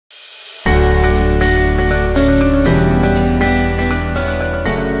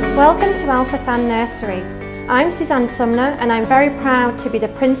Welcome to Forsan Nursery. I'm Suzanne Sumner and I'm very proud to be the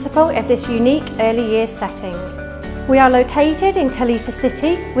principal of this unique early years setting. We are located in Khalifa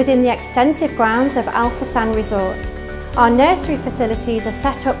City within the extensive grounds of Forsan Resort. Our nursery facilities are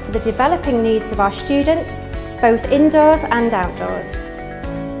set up for the developing needs of our students, both indoors and outdoors.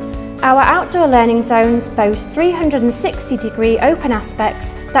 Our outdoor learning zones boast 360-degree open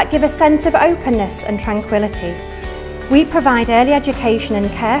aspects that give a sense of openness and tranquility. We provide early education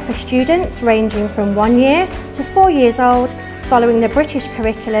and care for students ranging from 1 year to 4 years old, following the British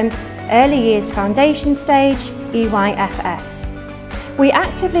curriculum Early Years Foundation Stage, EYFS. We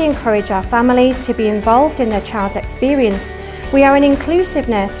actively encourage our families to be involved in their child's experience. We are an inclusive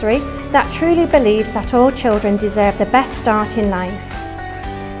nursery that truly believes that all children deserve the best start in life.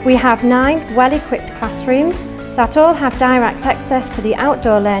 We have 9 well-equipped classrooms that all have direct access to the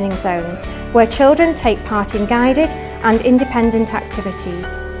outdoor learning zones, where children take part in guided and independent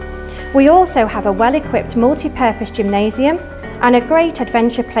activities. We also have a well-equipped multi-purpose gymnasium and a great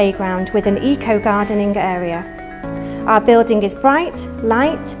adventure playground with an eco-gardening area. Our building is bright,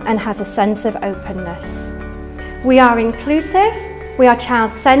 light and has a sense of openness. We are inclusive, we are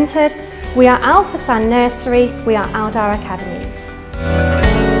child-centred, we are Forsan Nursery, we are Aldar Academies.